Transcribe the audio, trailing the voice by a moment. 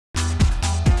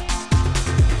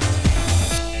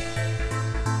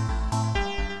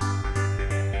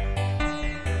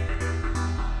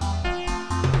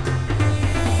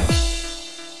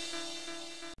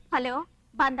Hello,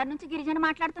 Bandar నుంచి గిరిజన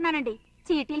మాట్లాడుతున్నానండి.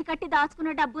 చీటీలు కట్టి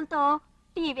దాచుకున్న డబ్బులతో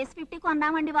టీవీఎస్ 50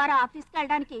 కొన్నామండి. వారు ఆఫీస్కి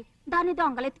వెళ్ళడానికి దాన్ని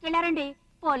దొంగలెత్తుకెళ్లారండి.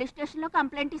 పోలీస్ స్టేషన్ లో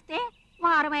కంప్లైంట్ ఇస్తే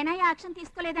వారమైనా యాక్షన్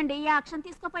తీసుకోలేదండి. యాక్షన్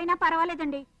తీసుకోపోయినా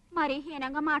పర్వాలేదండి. మరి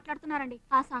హీనంగా మాట్లాడుతున్నారండి.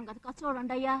 ఆ సంగతి కాదు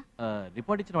చూడండి అయ్యా.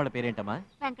 రిపోర్ట్ ఇచ్చిన వాళ్ళ పేరేంటమ్మా?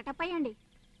 వెంకటప్పయ్య అండి,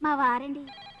 మా వారండి.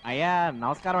 అయ్యా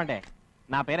నమస్కారం అండి,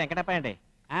 నా పేరు వెంకటప్పయ్య అండి.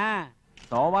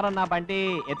 సోమవారం నా బండి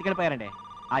ఎత్తుకెళ్ళిపోయారండి.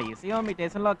 ఆ విషయం మీ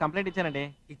స్టేషన్లో కంప్లైంట్ ఇచ్చానండి.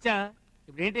 ఇచ్చా?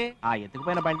 ఇప్పుడేంటి? ఆ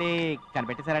ఎత్తుకుపోయిన బండి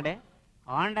కనిపెట్టేశారండి.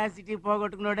 హోండా సిటీ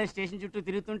పోగొట్టుకున్నాడే స్టేషన్ చుట్టూ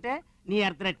తిరుగుతుంటే నీ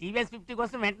అర్థన టీవీఎస్ 50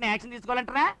 కోసం వెంటనే యాక్షన్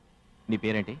తీసుకోవాలంటారా? నీ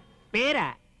పేరేంటి? పేరా?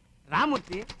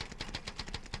 రామూర్తి.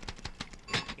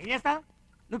 ఏం చేస్తావు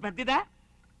నువ్వు? పెద్దదా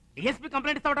డిఎస్పీ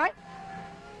కంప్లైంట్ ఇస్తావుట?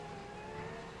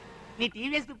 నీ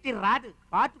టీవీఎస్ 50 రాదు,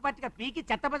 పార్టీగా పీకి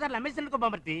చెత్త బజార్లు అమ్మేసినందుకో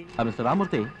బామర్తి. మిస్టర్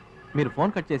రామూర్తి, మీరు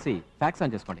ఫోన్ కట్ చేసి ఫ్యాక్స్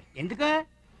ఆన్ చేసుకోండి. ఎందుకు?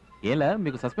 ఏలా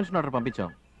మీకు సస్పెన్షన్ ఆర్డర్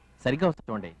పంపించాం, సరిగ్గా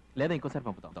వస్తుందండి, లేదా ఇంకోసారి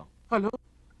పంపుతాం. హలో,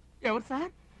 ఎవరు సార్?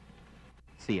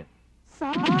 సీఎం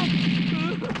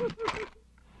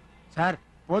సార్,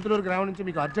 పోతులూరు గ్రామం నుంచి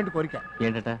మీకు అర్జెంట్ కోరిక.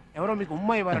 ఏంటట? ఎవరో మీకు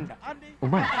ఉమ్మా ఇవ్వాలంట.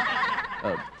 ఉమ్మా?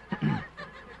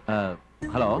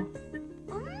 హలో,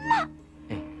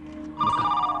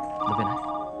 నువ్వేనా?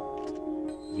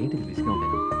 ఏంటిది బిజీగా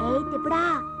ఉండేది?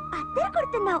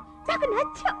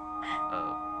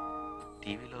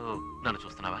 టీవీలో నన్ను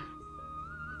చూస్తున్నావా?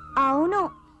 అవును,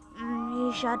 ఈ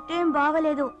షర్ట్ ఏం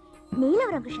బాగలేదు. నీలం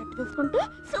రంగు షర్ట్ వేసుకుంటే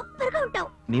సూపర్ గా ఉంటావు.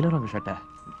 నీలం రంగు షర్టా?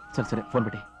 సరే సరే, ఫోన్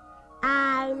పెట్టి.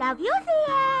 I love you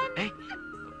CM.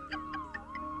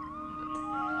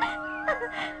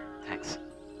 Thanks.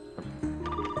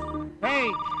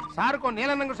 ఏయ్, సార్కో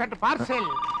నీలం రంగు shirt parcel.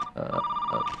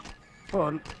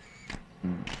 Phone.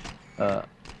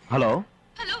 Hello.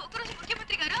 Hello, ఒకరోజు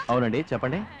ముఖ్యమంత్రి గారు. అవునండి,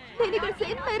 చెప్పండి. నేను ఇక్కడ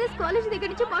సెయింట్ మేరీస్ కాలేజ్ దగ్గర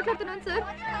నుంచి మాట్లాడుతున్నాను సార్.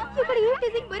 ఇక్కడ ఈ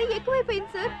టీజింగ్ మరీ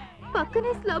ఎక్కువైపోయింది సార్.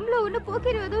 పక్కనే స్లమ్ లో ఉన్న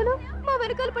పోకిరి వదవులు మా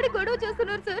వెనకాల పడి గొడవ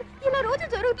చేస్తున్నారు సార్. ఇలా రోజు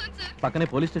జరుగుతుంది సార్. పక్కనే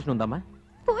పోలీస్ స్టేషన్ ఉందమ్మా?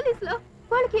 పోలీసులా?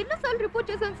 వాళ్ళకి ఎన్నోసార్లు రిపోర్ట్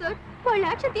చేశాను సార్. వాళ్ళు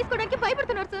యాక్షన్ తీసుకోవడానికి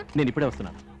భయపడుతున్నారు సార్. నేను ఇప్పుడే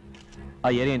వస్తున్నాను. ఆ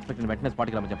ఏరియా ఇన్స్పెక్టర్ వెంటనే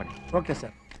స్పాట్కి రమ్మని చెప్పండి. Okay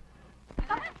sir.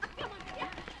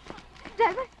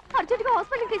 డ్రైవర్, అర్జెంట్ గా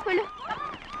హాస్పిటల్కి తీసుకెళ్ళు.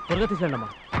 త్వరగా తీసుకెళ్ళండి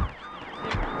అమ్మా.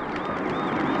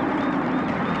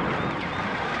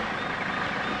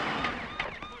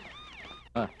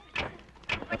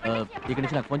 ఇక్కడ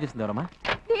నుంచి నాకు ఫోన్ చేసింది ఎవరమ్మా?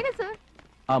 నేనే సార్.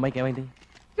 ఆ అమ్మాయికి ఏమైంది?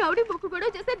 రౌడీ బుక్ కూడా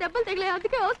చేస్తే దెబ్బలు తగిలాయి,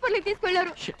 అందుకే హాస్పిటల్కి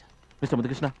తీసుకెళ్లారు. మిస్టర్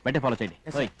ముద్దుకృష్ణ, వెంటనే ఫాలో చేయండి.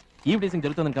 ఈ టీజింగ్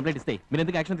జరుగుతుందని కంప్లైంట్ ఇస్తే మీరు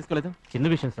ఎందుకు యాక్షన్ తీసుకోలేదు? చిన్న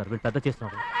విషయం సార్, వీళ్ళు పెద్ద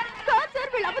చేస్తున్నారు. కాదు సార్,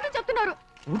 వీళ్ళు అబద్ధం చెప్తున్నారు.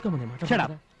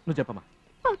 నువ్వు చెప్పమ్మా.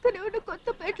 పక్కనే ఉన్న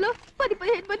కొత్తపేటలో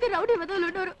 10-15 మంది రౌడీ వదవులు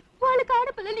ఉన్నారు. వాళ్ళకి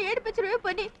ఆడపిల్లల్ని ఏడిపించడమే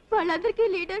పని. వాళ్ళందరికీ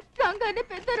లీడర్ రంగానే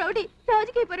పెద్ద రౌడీ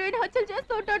రాజకీయ పరమైన హత్యలు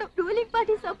చేస్తూ ఉంటాడు. రూలింగ్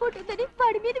పార్టీ సపోర్ట్ ఉందని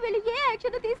వాడి మీద వెళ్ళి ఏ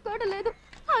యాక్షన్ తీసుకోవడం లేదు.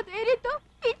 ఆ ధైర్యంతో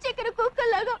పిచ్చెక్కిన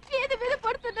కుక్కల్లాగా ఏది మీద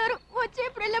పడుతున్నారు.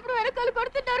 వచ్చేప్పుడు వెళ్ళప్పుడు వెనకాల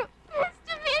కొడుతున్నారు.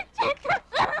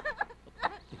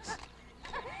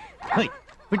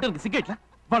 సిగ్గేట్లా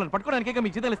వాళ్ళని పట్టుకోవడానికి మీ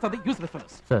జీతాలు ఇస్తుంది. Useless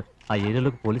fellows. సార్, ఆ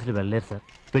ఏరియాలోకి పోలీసులు వెళ్ళలేరు సార్.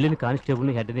 వెళ్ళిన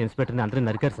కానిస్టేబుల్ని, హెడ్ని, ఇన్స్పెక్టర్ని అందరినీ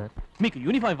నరికారు సార్. మీకు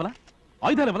యూనిఫామ్ ఇవ్వాలా?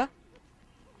 ఆయుధాలు ఇవ్వాలా?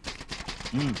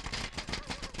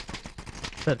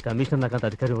 సార్, కమిషనర్ నాకు అంత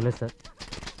అధికారం ఇవ్వలేదు సార్.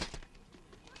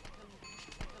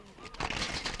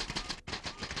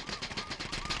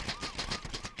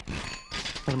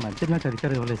 సార్, మంత్రి నాకు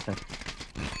అధికారం ఇవ్వలేదు sir.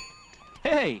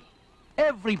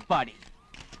 Everybody,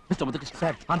 mister Muddukrishna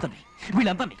sir, అంతండి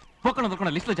వీళ్ళందరినీ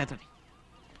ఒక్కడొక్కడ లిస్టులో చేర్చండి.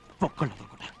 ఒక్కళ్ళు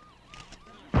ఒక్కడా.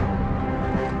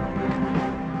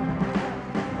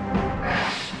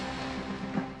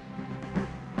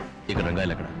 ఇక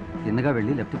రంగాయలు ఎక్కడ? కిందగా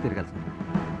వెళ్ళి లెఫ్ట్ తిరగాలి సార్.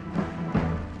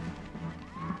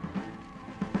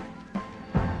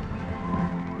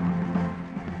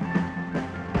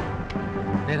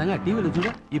 రంగా, టీవీలో చూడ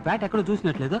ఈ పేట ఎక్కడో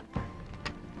చూసినట్లేదు.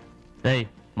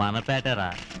 మన పేటరా?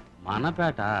 మన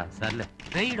పేట సర్లే.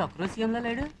 రేయుడు ఒక్కరోజు సీఎంలో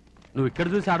లేడు. నువ్వు ఇక్కడ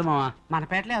చూసి ఆడమావా? మన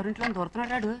పేటలో ఎవరింట్లో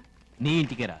దొరుకుతున్నాడు. నీ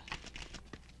ఇంటికేరా?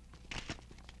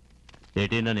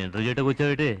 ఏంటి నన్ను ఇంటర్వ్యూ చేయటకు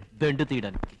వచ్చావేటి? బెండు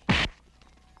తీయడానికి.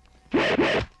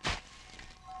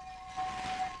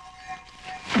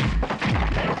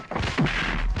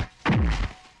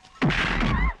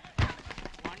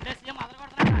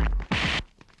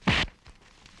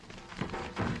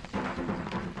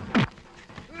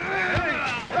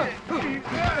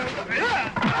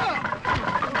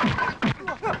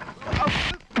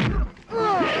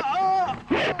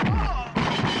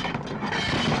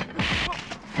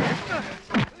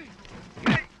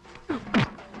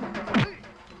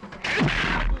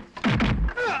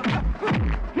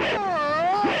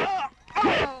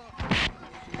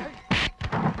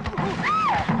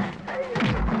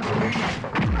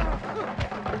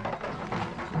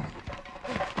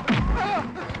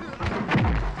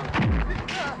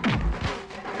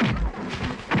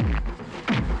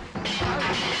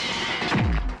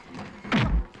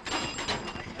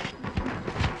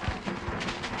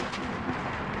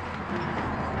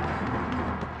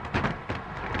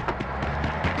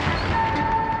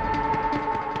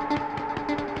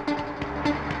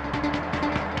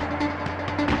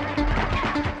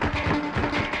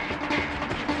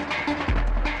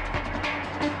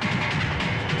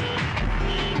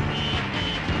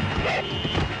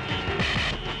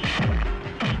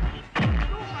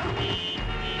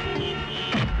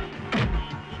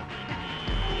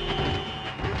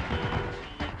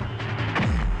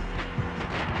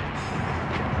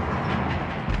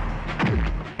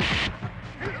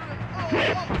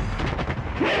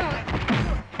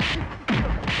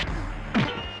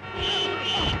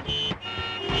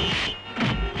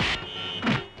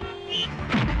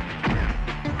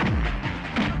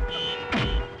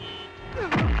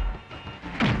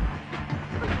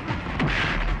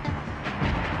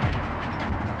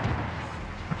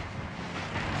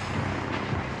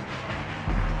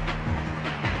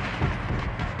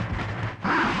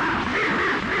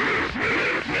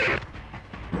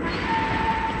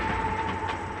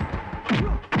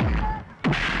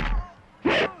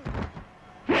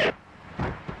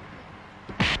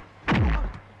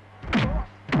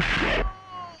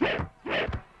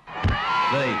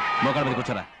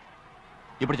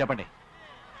 ఇప్పుడు చెప్పండి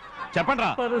చెప్పండి రా.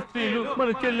 పరస్త్రీలు మన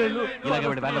చెల్లెళ్ళు, ఇలాగే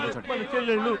వీడి వ్యాన్లో కూర్చోండి. మన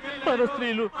చెల్లెళ్ళు,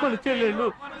 పరస్త్రీలు మన చెల్లెళ్ళు,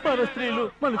 పరస్త్రీలు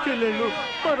మన చెల్లెళ్ళు,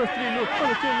 పరస్త్రీలు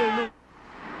మన చెల్లెళ్ళు.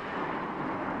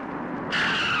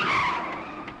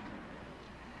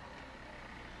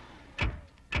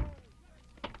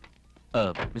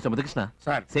 Mister ముదకృష్ణ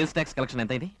sir sales tax collection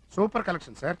ఎంత అయింది? Super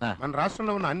collection sir. మన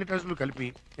రాష్ట్రంలో ఉన్న అన్ని ట్రస్టులు కలిపి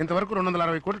ఇంతవరకు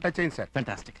 260 కోట్లు టచ్ అయింది సార్.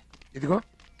 ఫ్యాంటాస్టిక్. ఇదిగో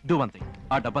డూ వన్ థింగ్,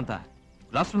 ఆ డబ్బంతా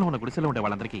రాష్ట్రంలో ఉన్న గుడిసెలో ఉండే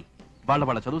వాళ్ళందరికీ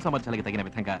వాళ్ళ చదువు సామర్థ్యాలకి తగిన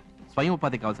విధంగా స్వయం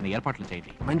ఉపాధి కావాల్సిన ఏర్పాట్లు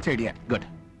చేయండి. మంచి ఐడియా. గుడ్.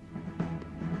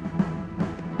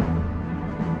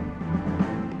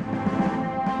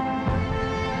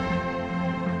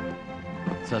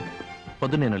 సార్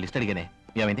పొద్దున్న నేను లిస్ట్ అడిగానే,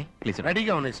 ఏమైంది? ప్లీజ్.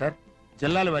 రెడీగా ఉన్నాయి సార్.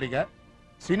 జిల్లాల వారీగా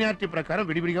సీనియారిటీ ప్రకారం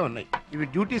విడివిడిగా ఉన్నాయి. ఇవి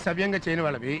డ్యూటీ సవ్యంగా చేయని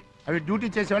వాళ్ళవి, అవి డ్యూటీ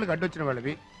చేసే వాళ్ళకి అడ్డొచ్చిన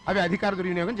వాళ్ళవి, అవి అధికార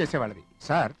దుర్వినియోగం చేసేవాళ్ళవి.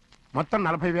 సార్ మొత్తం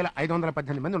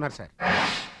 40,518 మంది ఉన్నారు సార్.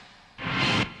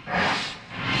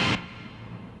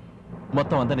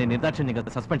 మొత్తం అందరినీ నిర్దాక్షిణ్యంగా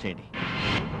సస్పెండ్ చేయండి.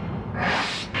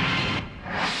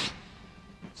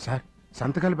 సార్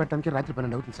సంతకాలు పెట్టడానికి రాత్రి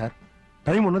 12 అవుతుంది సార్.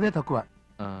 టైం ఉన్నదే తక్కువ.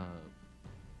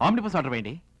 ఆమ్నిబస్ ఆర్డర్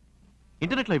వేయండి,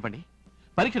 ఇంటర్నెట్లో ఇవ్వండి,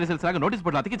 పరీక్ష రిజల్ట్స్ లాగా నోటీస్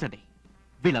బోర్డులో అతికించండి.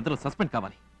 వీళ్ళందరూ సస్పెండ్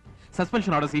కావాలి.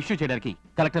 సస్పెన్షన్ ఆర్డర్స్ ఇష్యూ చేయడానికి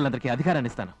కలెక్టర్లందరికీ అధికారాన్ని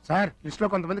ఇస్తాను. సార్ లిస్ట్ లో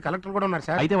కొంతమంది కలెక్టర్లు కూడా ఉన్నారు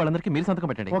సార్. అయితే వాళ్ళందరికీ మీరు సంతకం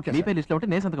పెట్టండి. ఓకే మీపై లిస్ట్ లో ఉంటే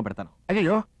నేను సంతకం పెడతాను.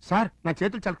 అయ్యో సార్ నా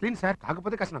చేతులు చాలా క్లీన్ సార్.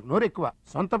 కాకపోతే కాస్త నాకు నోరు ఎక్కువ.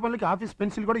 సొంత పనులకి ఆఫీస్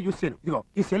పెన్సిల్ కూడా యూస్ చేయను. ఇదిగో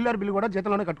ఈ సెల్యులర్ బిల్ కూడా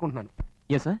జీతంలోనే కట్టుకుంటున్నాను.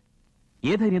 ఏ సార్,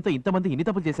 ఏ ధైర్యంతో ఇంతమంది ఇన్ని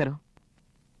తప్పులు చేశారు?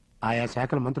 ఆయా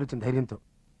శాఖల మంత్రులు ఇచ్చిన ధైర్యంతో.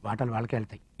 వాటాలు వాళ్ళకే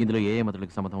వెళ్తాయి. ఇందులో ఏ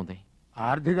మంత్రులకు సంబంధం ఉంది?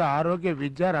 ఆర్థిక, ఆరోగ్య,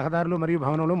 విద్య, రహదారులు మరియు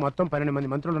భవనంలో మొత్తం 12 మంది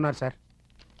మంత్రులు ఉన్నారు సార్.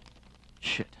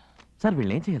 షిట్. సార్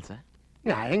వీళ్ళని ఏం చేయాలి సార్?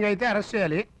 న్యాయంగా అయితే అరెస్ట్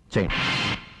చేయాలి. చేయండి.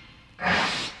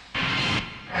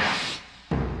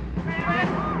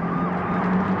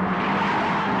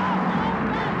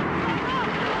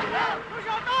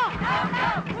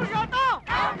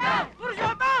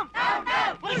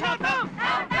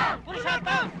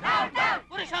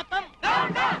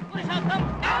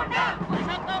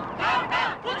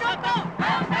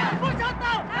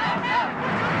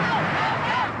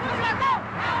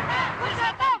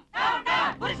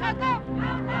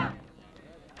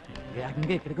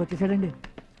 ఇక్కడికి వచ్చేసాడండి.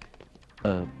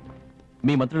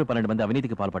 మీ మంత్రులు 12 మంది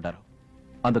అవినీతికి పాల్పడ్డారు.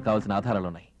 అందుకు కావాల్సిన ఆధారాలు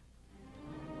ఉన్నాయి.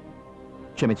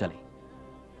 క్షమించాలి,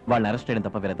 వాళ్ళని అరెస్ట్ చేయడం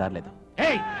తప్ప వేరే దారి లేదు.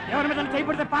 ఎవరి మీద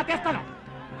చేయబడితే పాకేస్తాను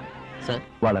సార్.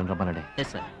 వాళ్ళని రమ్మనండి.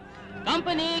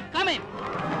 Company coming.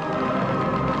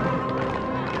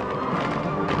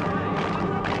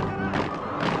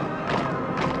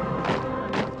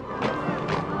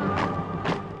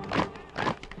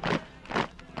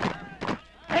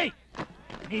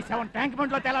 నీ సెవెన్ ట్యాంక్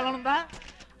బండ్ లో తేలాలనుందా?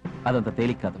 అదంత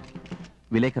తేలిక కాదు.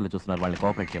 విలేకరులు చూస్తున్నారు, వాళ్ళని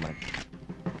కోఆపరేట్ చేయమని.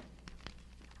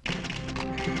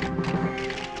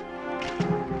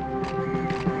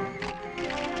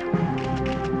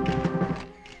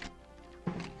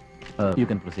 You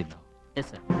can proceed now. Yes,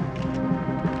 sir.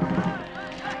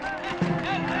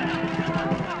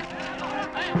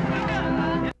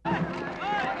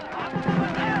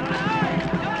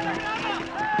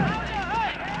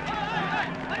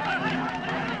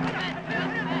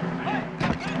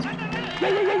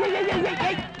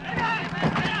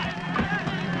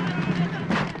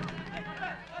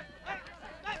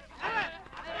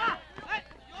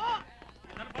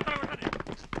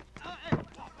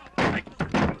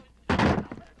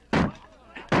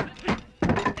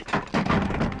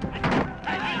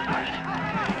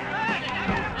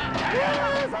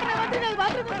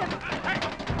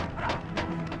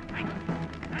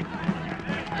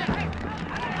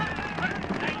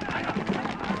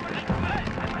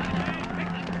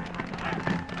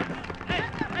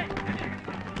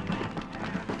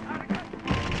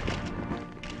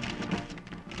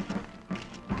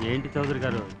 ఏంటి చౌదరి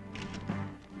గారు?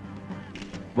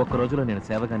 ఒక్క రోజులో నేను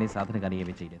సేవ గానీ సాధన గానీ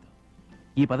ఏమీ చేయలేదు.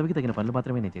 ఈ పదవికి తగిన పనులు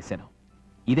మాత్రమే నేను చేశాను.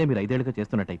 ఇదే మీరు 5 ఏళ్లుగా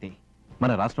చేస్తున్నట్టయితే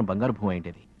మన రాష్ట్రం బంగారు భూమి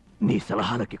అయింటేది. నీ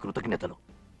సలహాలకి కృతజ్ఞతలు.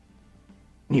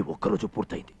 నీ ఒక్కరోజు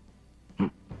పూర్తయింది.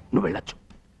 నువ్వు వెళ్ళొచ్చు.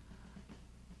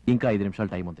 ఇంకా 5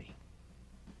 నిమిషాలు టైం ఉంది.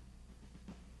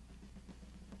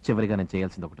 చివరిగా నేను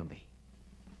చేయాల్సింది ఒకటి ఉంది.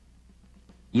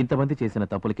 ఇంతమంది చేసిన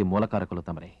తప్పులకి మూలకారకులు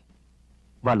తమరే.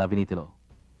 వాళ్ళ అవినీతిలో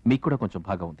మీకు కూడా కొంచెం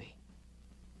భాగం ఉంది.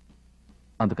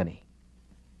 అందుకని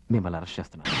మిమ్మల్ని అరెస్ట్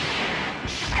చేస్తున్నాను.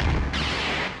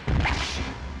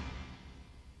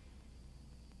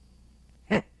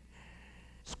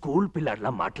 స్కూల్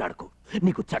పిల్లాడిలా మాట్లాడుకో.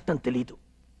 నీకు చట్టం తెలీదు.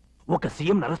 ఒక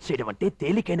సీఎం అరెస్ట్ చేయడం అంటే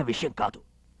తేలికైన విషయం కాదు.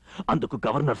 అందుకు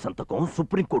గవర్నర్ సంతకం,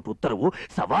 సుప్రీంకోర్టు ఉత్తర్వు,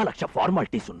 1,00,000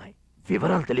 ఫార్మాలిటీస్ ఉన్నాయి.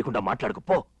 వివరాలు తెలియకుండా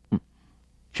మాట్లాడుకుపో.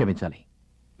 క్షమించాలి,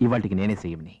 ఇవాళకి నేనే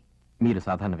సీఎంని, మీరు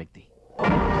సాధారణ వ్యక్తి.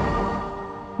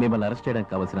 మిమ్మల్ని అరెస్ట్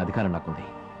చేయడానికి కావాల్సిన అధికారం నాకుంది.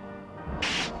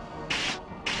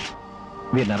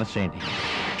 వీరిని అరెస్ట్ చేయండి.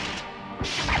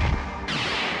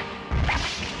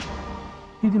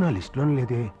 ఇది నా లిస్టులో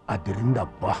లేదే,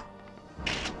 అదిరిందబ్బా.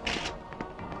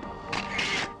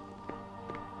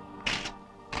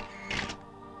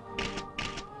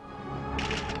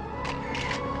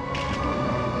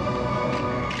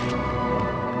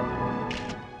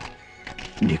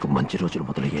 నీకు మంచి రోజులు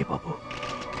మొదలయ్యాయి బాబు.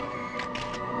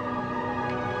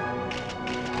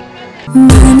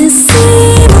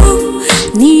 మనసేమో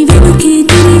నీవే